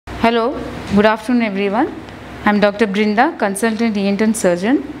Hello, good afternoon everyone. I am Dr. Brinda, consultant ENT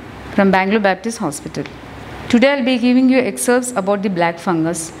surgeon from Bangalore Baptist Hospital. Today I will be giving you excerpts about the black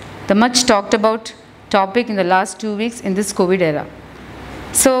fungus, the much talked about topic in the last 2 weeks in this COVID era.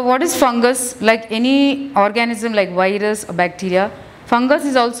 So what is fungus? Like any organism like virus or bacteria, fungus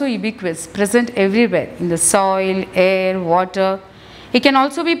is also ubiquitous, present everywhere in the soil, air, water. It can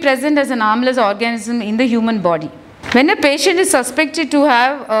also be present as an harmless organism in the human body. When a patient is suspected to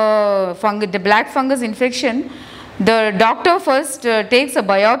have the black fungus infection, the doctor first takes a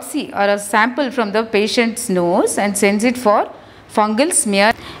biopsy or a sample from the patient's nose and sends it for fungal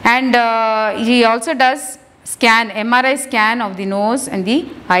smear, and he also does MRI scan of the nose and the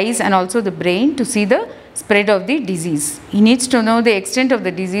eyes and also the brain to see the spread of the disease. He needs to know the extent of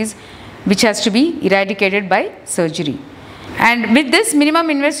the disease which has to be eradicated by surgery. And with this minimum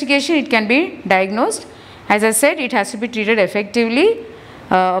investigation it can be diagnosed. As I said, it has to be treated effectively,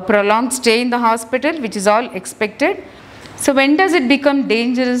 a prolonged stay in the hospital, which is all expected. So when does it become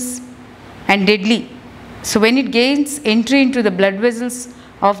dangerous and deadly? So when it gains entry into the blood vessels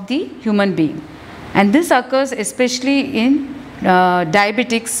of the human being. And this occurs especially in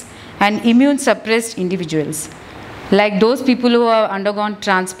diabetics and immune suppressed individuals, like those people who have undergone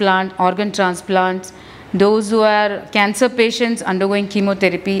transplant, organ transplants, those who are cancer patients undergoing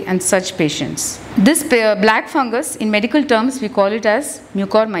chemotherapy and such patients. This black fungus, in medical terms we call it as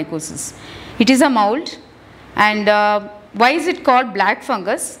mucormycosis. It is a mold, and why is it called black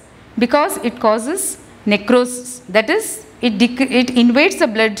fungus? Because it causes necrosis, that is it invades the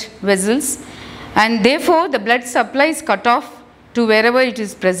blood vessels, and therefore the blood supply is cut off to wherever it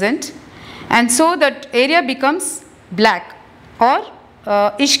is present, and so that area becomes black or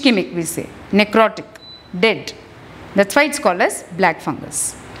ischemic, we say, necrotic, dead. That's why it's called as black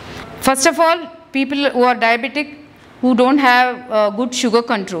fungus. First of all, people who are diabetic, who don't have good sugar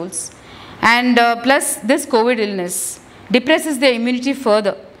controls, and plus this COVID illness depresses their immunity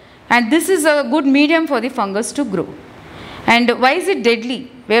further, and this is a good medium for the fungus to grow. And why is it deadly?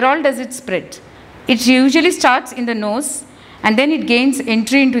 Where all does it spread? It usually starts in the nose, and then it gains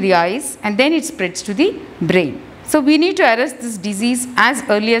entry into the eyes, and then it spreads to the brain. So we need to arrest this disease as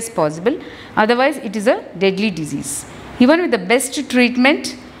early as possible, otherwise it is a deadly disease. Even with the best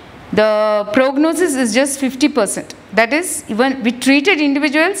treatment, the prognosis is just 50%. That is, even with treated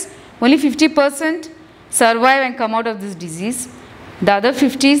individuals, only 50% survive and come out of this disease. The other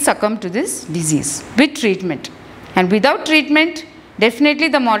 50% succumb to this disease with treatment. And without treatment, definitely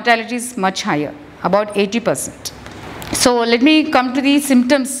the mortality is much higher, about 80%. So let me come to the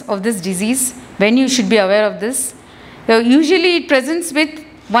symptoms of this disease, when you should be aware of this. Usually it presents with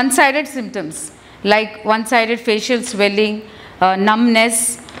one-sided symptoms, like one-sided facial swelling,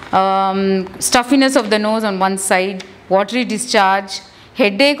 numbness, stuffiness of the nose on one side, watery discharge,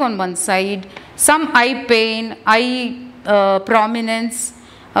 headache on one side, some eye pain, eye prominence.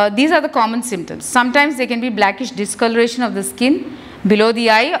 These are the common symptoms. Sometimes there can be blackish discoloration of the skin below the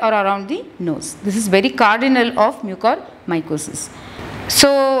eye or around the nose. This is very cardinal of mucormycosis.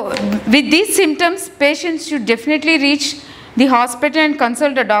 So with these symptoms, patients should definitely reach the hospital and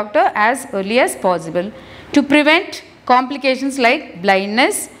consult a doctor as early as possible to prevent complications like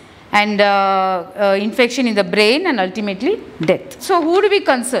blindness and infection in the brain and ultimately death. So who do we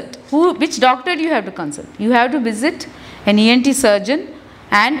consult? Which doctor do you have to consult? You have to visit an ENT surgeon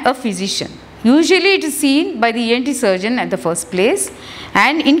and a physician. Usually it is seen by the ENT surgeon at the first place,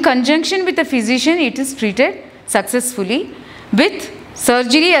 and in conjunction with the physician it is treated successfully with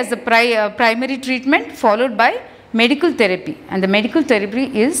surgery as the primary treatment, followed by medical therapy. And the medical therapy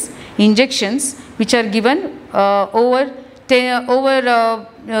is injections which are given over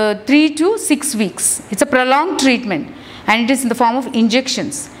 3 to 6 weeks. It's a prolonged treatment and it is in the form of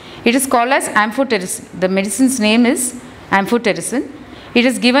injections. It is called as amphotericin. The medicine's name is amphotericin. It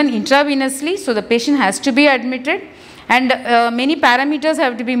is given intravenously, so the patient has to be admitted, and many parameters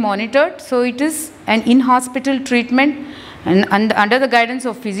have to be monitored. So it is an in-hospital treatment and under the guidance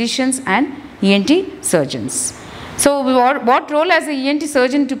of physicians and ENT surgeons. So what role has the ENT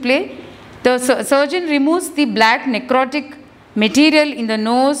surgeon to play? The surgeon removes the black necrotic material in the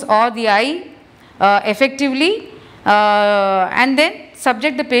nose or the eye effectively, and then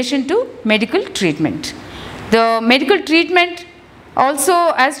subject the patient to medical treatment. The medical treatment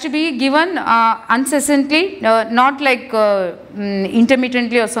also has to be given incessantly, not like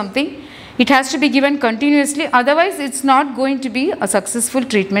intermittently or something. It has to be given continuously, otherwise it's not going to be a successful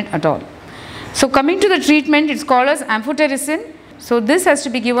treatment at all. So coming to the treatment, it's called as amphotericin. So this has to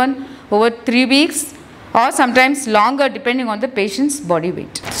be given over 3 weeks or sometimes longer depending on the patient's body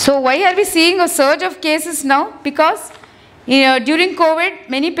weight. So why are we seeing a surge of cases now? Because During COVID,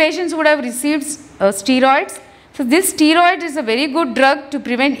 many patients would have received steroids. So this steroid is a very good drug to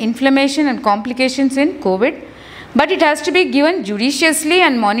prevent inflammation and complications in COVID, but it has to be given judiciously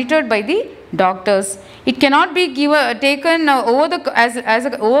and monitored by the doctors. It cannot be taken as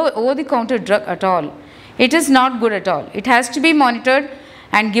an over-the-counter drug at all. It is not good at all. It has to be monitored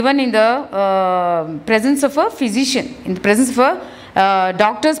and given in the presence of a physician, in the presence of a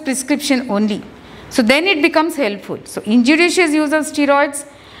doctor's prescription only. So then it becomes helpful. So injudicious use of steroids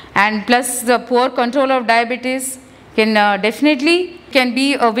and plus the poor control of diabetes can definitely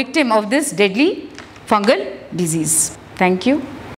be a victim of this deadly fungal disease. Thank you.